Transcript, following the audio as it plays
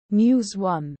News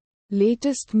 1.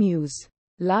 Latest news.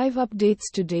 Live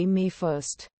updates today May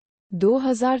 1st.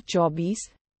 2024,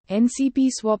 NCP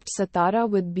swapped Satara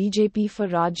with BJP for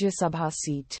Rajya Sabha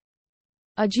seat.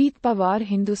 Ajit Pawar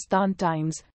Hindustan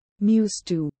Times. News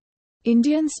 2.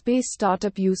 Indian space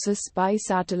startup uses spy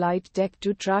satellite tech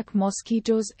to track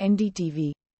mosquitoes.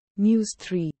 NDTV. News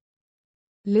 3.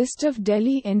 List of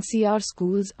Delhi-NCR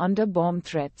schools under bomb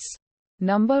threats.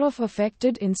 Number of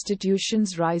affected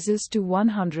institutions rises to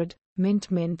 100.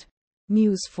 Mint.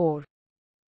 News 4.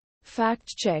 Fact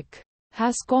check.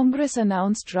 Has Congress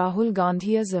announced Rahul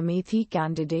Gandhi as Amethi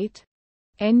candidate?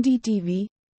 NDTV.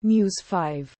 News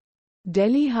 5.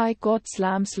 Delhi High Court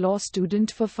slams law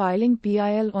student for filing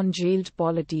PIL on jailed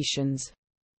politicians.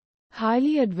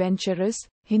 Highly adventurous.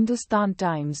 Hindustan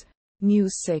Times.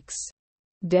 News 6.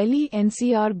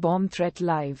 Delhi-NCR bomb threat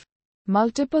live.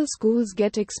 Multiple schools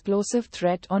get explosive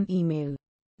threat on email.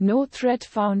 No threat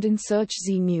found in Search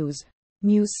Z News.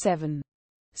 News 7.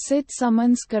 SIT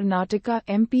summons Karnataka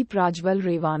MP Prajwal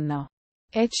Revanna.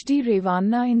 HD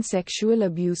Revanna in sexual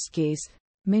abuse case.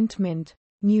 Mint.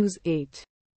 News 8.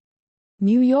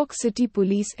 New York City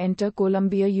police enter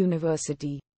Columbia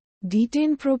University.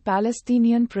 Detain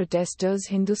pro-Palestinian protesters.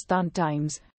 Hindustan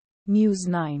Times. News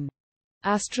 9.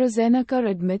 AstraZeneca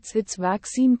admits its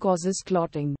vaccine causes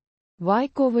clotting. Why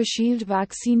Covishield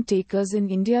vaccine takers in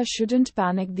India shouldn't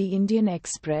panic. The Indian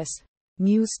Express.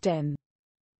 News 10.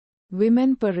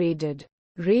 Women paraded.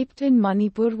 Raped in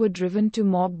Manipur were driven to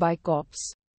mob by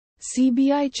cops.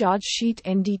 CBI charge sheet.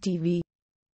 NDTV.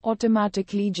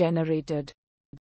 Automatically generated.